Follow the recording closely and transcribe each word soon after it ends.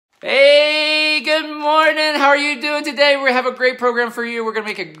Hey, good morning. How are you doing today? We have a great program for you. We're going to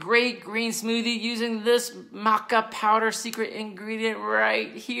make a great green smoothie using this Maca powder secret ingredient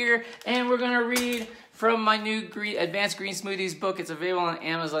right here. And we're going to read from my new Advanced Green Smoothies book. It's available on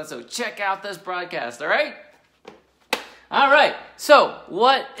Amazon, so check out this broadcast, all right? All right, so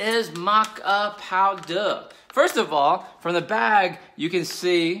what is Maca powder? First of all, from the bag, you can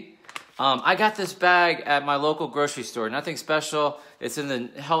see I got this bag at my local grocery store. Nothing special. It's in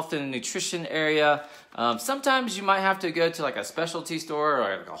the health and nutrition area. Sometimes you might have to go to like a specialty store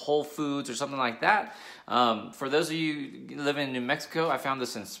or like a Whole Foods or something like that. For those of you living in New Mexico, I found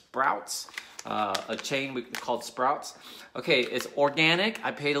this in Sprouts, a chain called Sprouts. Okay, it's organic.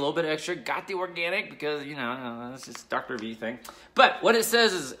 I paid a little bit extra. Got the organic because, you know, it's just Dr. V thing. But what it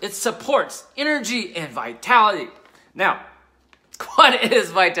says is it supports energy and vitality. Now, what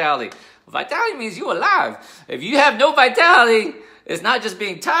is vitality? Vitality means you're alive. If you have no vitality, it's not just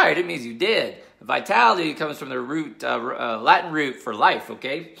being tired. It means you're dead. Vitality comes from the root, Latin root for life,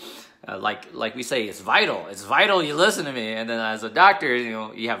 okay? Like we say, it's vital. It's vital you listen to me. And then as a doctor, you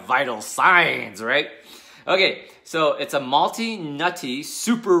know, you have vital signs, right? Okay, so it's a multi-nutty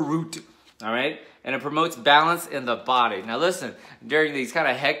super root, all right? And it promotes balance in the body. Now listen, during these kind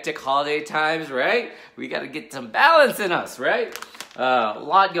of hectic holiday times, right? We got to get some balance in us, right? A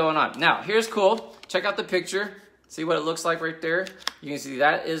lot going on. Now, here's cool. Check out the picture. See what it looks like right there? You can see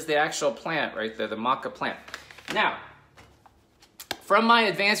that is the actual plant right there, the Maca plant. Now, from my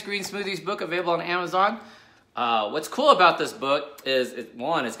Advanced Green Smoothies book available on Amazon, what's cool about this book is,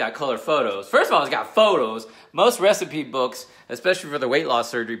 it's got color photos. First of all, it's got photos. Most recipe books, especially for the weight loss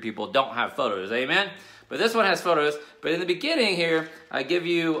surgery people, don't have photos, amen? But this one has photos. But in the beginning here, I give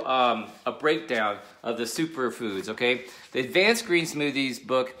you a breakdown of the superfoods, okay? The Advanced Green Smoothies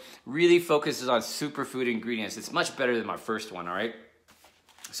book really focuses on superfood ingredients. It's much better than my first one, all right?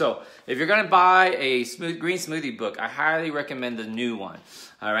 So if you're gonna buy a green smoothie book, I highly recommend the new one,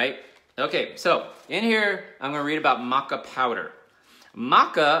 all right? Okay, so in here, I'm gonna read about Maca powder.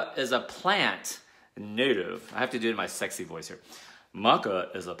 Maca is a plant native. I have to do it in my sexy voice here.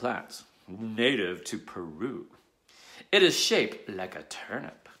 Maca is a plant native to Peru. It is shaped like a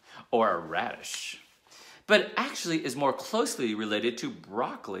turnip or a radish, but actually is more closely related to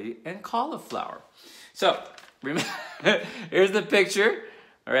broccoli and cauliflower. So, remember, here's the picture,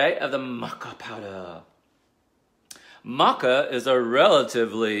 all right, of the Maca powder. Maca is a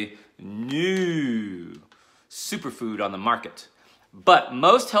relatively new superfood on the market, but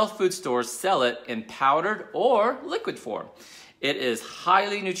most health food stores sell it in powdered or liquid form. It is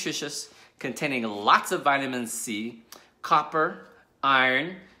highly nutritious, containing lots of vitamin C, copper,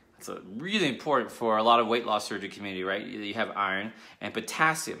 iron. It's really important for a lot of weight loss surgery community, right? You have iron and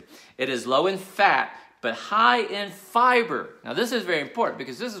potassium. It is low in fat, but high in fiber. Now this is very important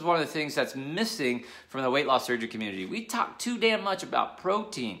because this is one of the things that's missing from the weight loss surgery community. We talk too damn much about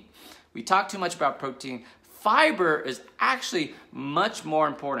protein. We talk too much about protein. Fiber is actually much more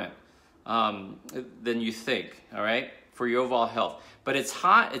important than you think, all right, for your overall health. But it's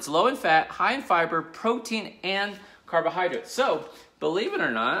low in fat, high in fiber, protein, and carbohydrates. So, believe it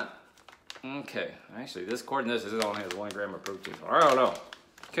or not, okay, actually, according to this only has 1 gram of protein. I don't know.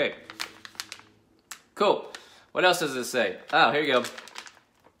 Okay, cool. What else does it say? Oh, here you go.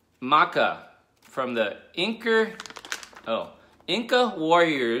 Maca from the Inca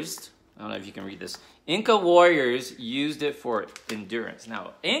warriors. I don't know if you can read this. Inca warriors used it for endurance.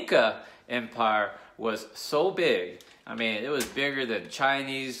 Now, Inca Empire was so big. I mean, it was bigger than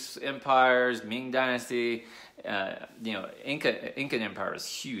Chinese empires, Ming Dynasty. You know, Incan Empire was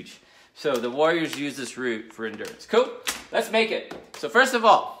huge. So the warriors used this root for endurance. Cool. Let's make it. So first of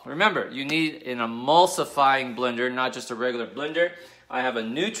all, remember, you need an emulsifying blender, not just a regular blender. I have a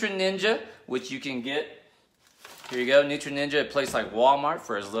Nutri-Ninja, which you can get. Here you go, Nutri-Ninja at a place like Walmart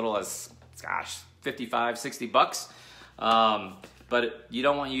for as little as, gosh, 55, 60 bucks. But you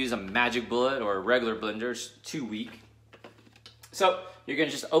don't want to use a magic bullet or a regular blender. It's too weak. So you're going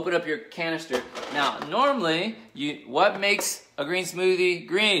to just open up your canister. Now, normally, what makes a green smoothie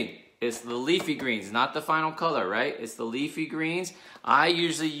green? It's the leafy greens, not the final color, right? It's the leafy greens. I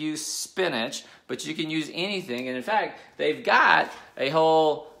usually use spinach, but you can use anything. And in fact, they've got a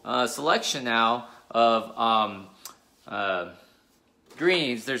whole selection now of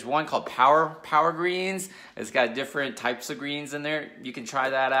greens. There's one called Power Greens. It's got different types of greens in there. You can try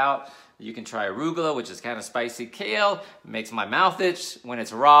that out. You can try arugula, which is kind of spicy. Kale makes my mouth itch when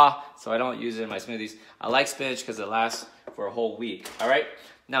it's raw, so I don't use it in my smoothies. I like spinach because it lasts for a whole week, all right?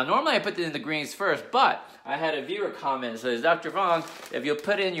 Now, normally I put it in the greens first, but I had a viewer comment that says, Dr. Vuong, if you'll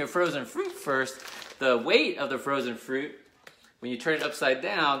put in your frozen fruit first, the weight of the frozen fruit when you turn it upside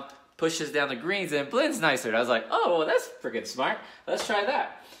down, pushes down the greens and it blends nicer. And I was like, oh, well, that's freaking smart. Let's try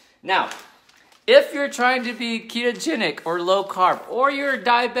that. Now, if you're trying to be ketogenic or low carb, or you're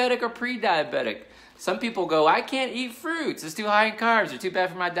diabetic or pre-diabetic, some people go, I can't eat fruits. It's too high in carbs. They're too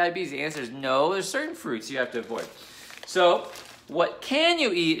bad for my diabetes. The answer is no. There's certain fruits you have to avoid. So what can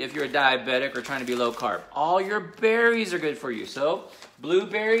you eat if you're a diabetic or trying to be low carb? All your berries are good for you. So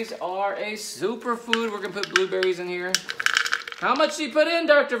blueberries are a superfood. We're going to put blueberries in here. How much do you put in,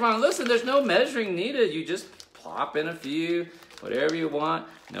 Dr. Vuong? Listen, there's no measuring needed. You just plop in a few, whatever you want.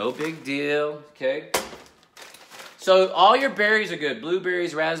 No big deal, okay? So all your berries are good.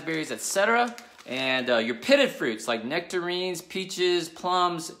 Blueberries, raspberries, etc. And your pitted fruits like nectarines, peaches,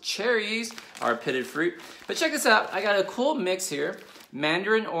 plums, cherries are a pitted fruit. But check this out. I got a cool mix here.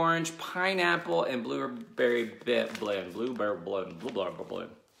 Mandarin orange, pineapple, and blueberry blend. Blueberry blend.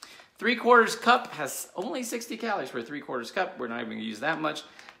 3/4 cup has only 60 calories for a 3/4 cup. We're not even going to use that much.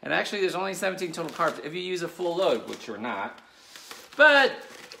 And actually, there's only 17 total carbs if you use a full load, which we're not. But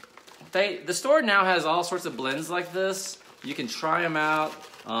the store now has all sorts of blends like this. You can try them out.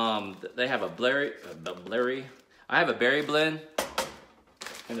 They have a berry. I have a berry blend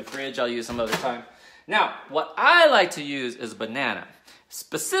in the fridge. I'll use some other time. Now, what I like to use is banana.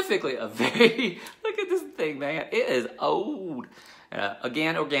 Specifically, a very, look at this thing, man. It is old.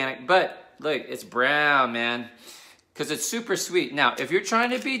 Again, organic, but look, it's brown, man. Because it's super sweet. Now, if you're trying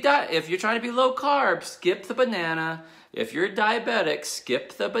to be low carb, skip the banana. If you're diabetic,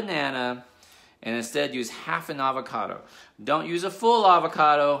 skip the banana and instead use half an avocado. Don't use a full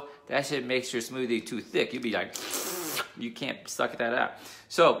avocado. That shit makes your smoothie too thick. You'd be like, you can't suck that out.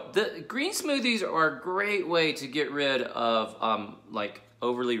 So the green smoothies are a great way to get rid of like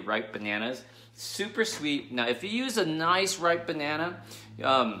overly ripe bananas. Super sweet. Now, if you use a nice ripe banana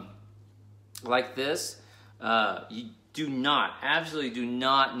like this, you absolutely do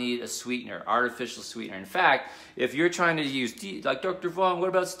not need a sweetener, artificial sweetener. In fact, if you're trying to use, like Dr. Vuong, what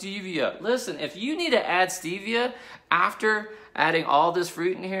about stevia? Listen, if you need to add stevia after adding all this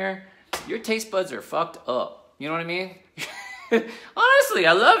fruit in here, your taste buds are fucked up. You know what I mean? Honestly,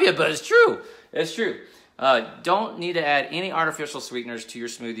 I love you, but it's true. It's true. Don't need to add any artificial sweeteners to your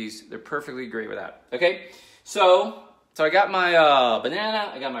smoothies. They're perfectly great without. Okay, so I got my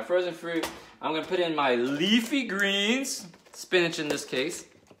banana, I got my frozen fruit. I'm gonna put in my leafy greens, spinach in this case.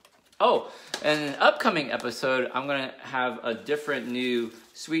 Oh, and in an upcoming episode, I'm gonna have a different new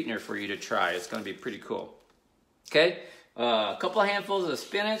sweetener for you to try. It's gonna be pretty cool. Okay, a couple of handfuls of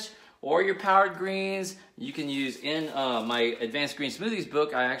spinach or your powdered greens. You can use in my Advanced Green Smoothies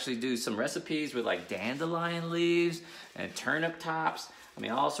book. I actually do some recipes with like dandelion leaves and turnip tops. I mean,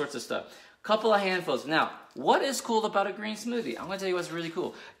 all sorts of stuff. Couple of handfuls. Now, what is cool about a green smoothie? I'm gonna tell you what's really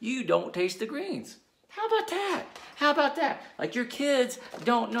cool. You don't taste the greens. How about that? How about that? Like your kids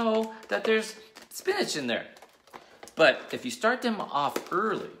don't know that there's spinach in there. But if you start them off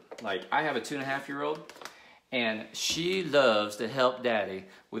early, like I have a 2.5-year-old, and she loves to help daddy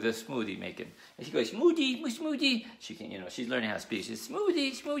with a smoothie making. And she goes, smoothie, smoothie. She can, she's learning how to speak. She's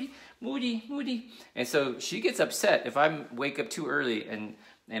smoothie, smoothie, smoothie, smoothie. And so she gets upset if I wake up too early and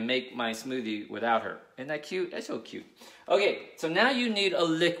make my smoothie without her. Isn't that cute? That's so cute. Okay, so now you need a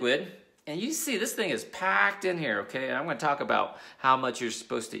liquid. And you see this thing is packed in here, okay? And I'm gonna talk about how much you're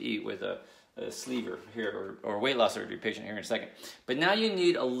supposed to eat with a sleever here or weight loss surgery patient here in a second. But now you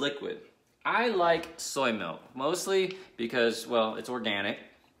need a liquid. I like soy milk, mostly because, well, it's organic,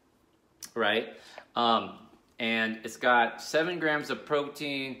 right? And it's got 7 grams of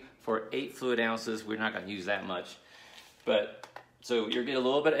protein for 8 fluid ounces. We're not gonna use that much. But, so you're getting a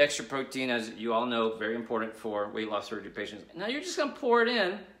little bit of extra protein, as you all know, very important for weight loss surgery patients. Now you're just gonna pour it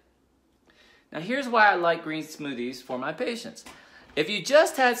in. Now here's why I like green smoothies for my patients. If you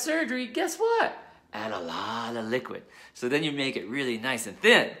just had surgery, guess what? Add a lot of liquid. So then you make it really nice and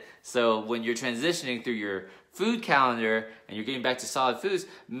thin. So when you're transitioning through your food calendar and you're getting back to solid foods,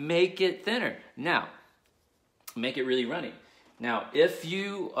 make it thinner. Now, make it really runny. Now, if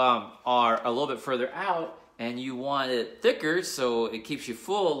you are a little bit further out and you want it thicker so it keeps you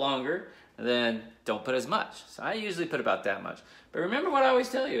full longer, then don't put as much. So I usually put about that much. But remember what I always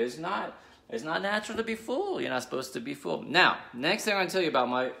tell you, it's not natural to be full. You're not supposed to be full. Now, next thing I'm gonna tell you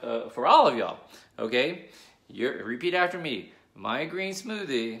about for all of y'all, okay? Repeat after me. My green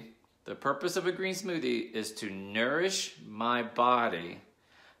smoothie, the purpose of a green smoothie is to nourish my body,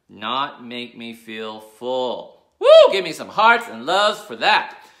 not make me feel full. Woo! Give me some hearts and loves for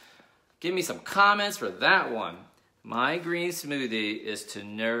that. Give me some comments for that one. My green smoothie is to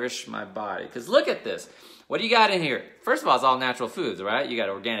nourish my body. Because look at this. What do you got in here? First of all, it's all natural foods, right? You got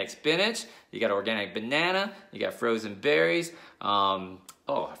organic spinach, you got organic banana, you got frozen berries. Oh,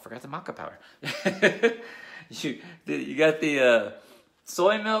 I forgot the maca powder. you got the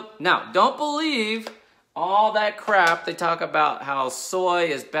soy milk. Now, don't believe all that crap they talk about how soy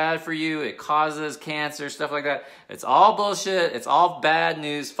is bad for you, it causes cancer, stuff like that. It's all bullshit. It's all bad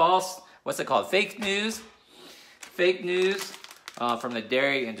news, false, what's it called? Fake news. Fake news from the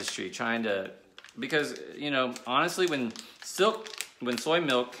dairy industry trying to, because, you know, honestly, when soy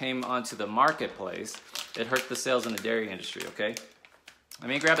milk came onto the marketplace, it hurt the sales in the dairy industry, okay? Let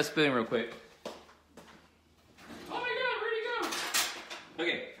me grab a spoon real quick. Oh my God, where'd he go?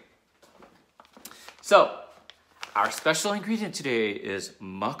 Okay. So, our special ingredient today is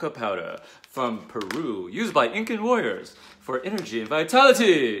maca powder from Peru, used by Incan warriors for energy and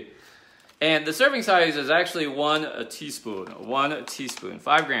vitality. And the serving size is actually 1 teaspoon, 1 teaspoon,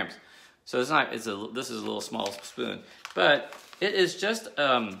 5 grams. So it's not, this is a little small spoon, but it is just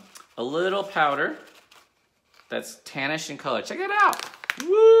a little powder that's tannish in color. Check it out.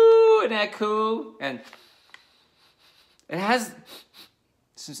 Woo, isn't that cool? And it has,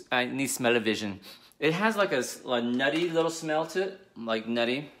 I need smell-o-vision. It has like a nutty little smell to it, like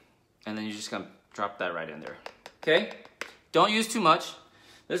nutty. And then you're just gonna drop that right in there. Okay? Don't use too much.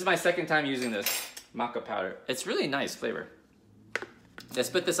 This is my second time using this maca powder. It's really nice flavor. Let's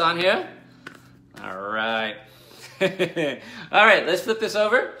put this on here. All right. All right, let's flip this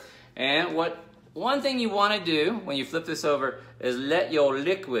over. And one thing you wanna do when you flip this over is let your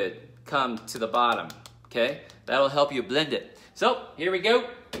liquid come to the bottom, okay? That'll help you blend it. So, here we go.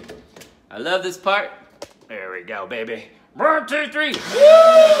 I love this part. There we go, baby. 1, 2, 3.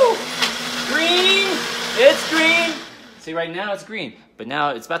 Woo! Green. It's green. See, right now it's green, but now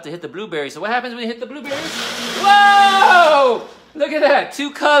it's about to hit the blueberries. So what happens when you hit the blueberries? Whoa! Look at that,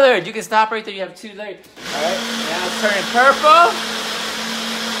 2 colored. You can stop right there. You have 2 layers. All right, now it's turning purple.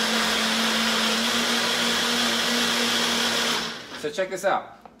 So check this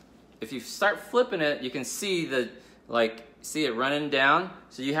out. If you start flipping it, you can see see it running down,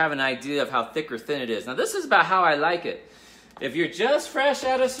 so you have an idea of how thick or thin it is. Now this is about how I like it. If you're just fresh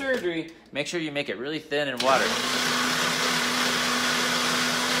out of surgery, make sure you make it really thin and watered.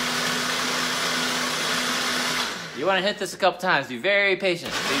 You want to hit this a couple times. Be very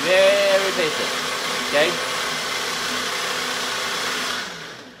patient. Be very patient. Okay?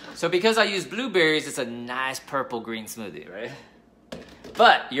 So because I use blueberries, it's a nice purple green smoothie, right?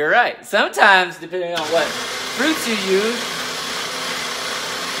 But you're right. Sometimes, depending on what fruits you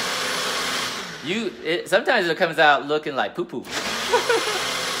use, sometimes it comes out looking like poo-poo.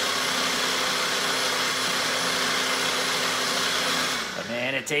 But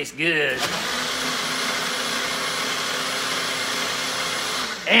man, it tastes good.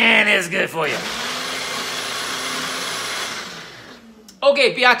 And it's good for you.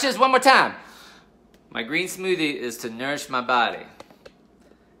 Okay, biatches, one more time. My green smoothie is to nourish my body.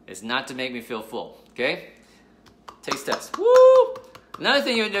 It's not to make me feel full, okay? Taste test. Woo! Another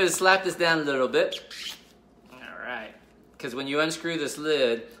thing you would do is slap this down a little bit. All right. Because when you unscrew this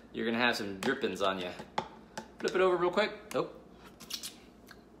lid, you're going to have some drippings on you. Flip it over real quick. Nope.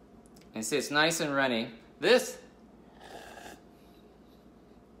 And see, it's nice and runny. This.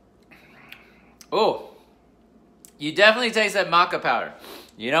 Oh. You definitely taste that maca powder.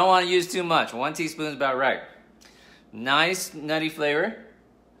 You don't want to use too much. 1 teaspoon is about right. Nice, nutty flavor.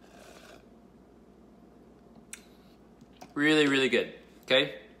 Really, really good,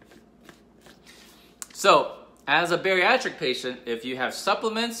 okay? So, as a bariatric patient, if you have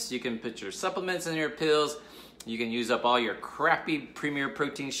supplements, you can put your supplements in your pills. You can use up all your crappy Premier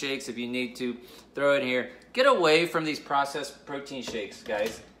protein shakes if you need to. Throw it in here. Get away from these processed protein shakes,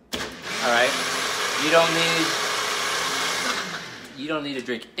 guys. All right? You don't need to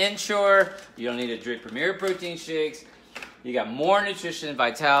drink Ensure. You don't need to drink Premier protein shakes. You got more nutrition,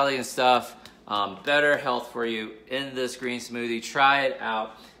 vitality, and stuff. Better health for you in this green smoothie. Try it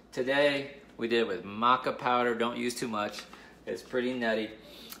out. Today, we did it with maca powder. Don't use too much. It's pretty nutty.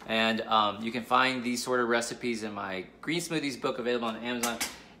 And you can find these sort of recipes in my Green Smoothies book available on Amazon.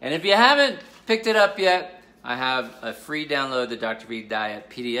 And if you haven't picked it up yet, I have a free download, the Dr. V Diet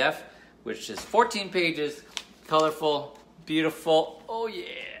PDF, which is 14 pages, colorful, beautiful. Oh yeah.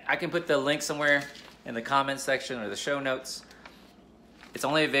 I can put the link somewhere in the comments section or the show notes. It's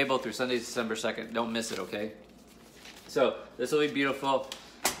only available through Sunday, December 2nd. Don't miss it, okay? So, this will be beautiful.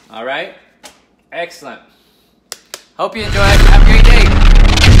 All right? Excellent. Hope you enjoy it. Have a great day.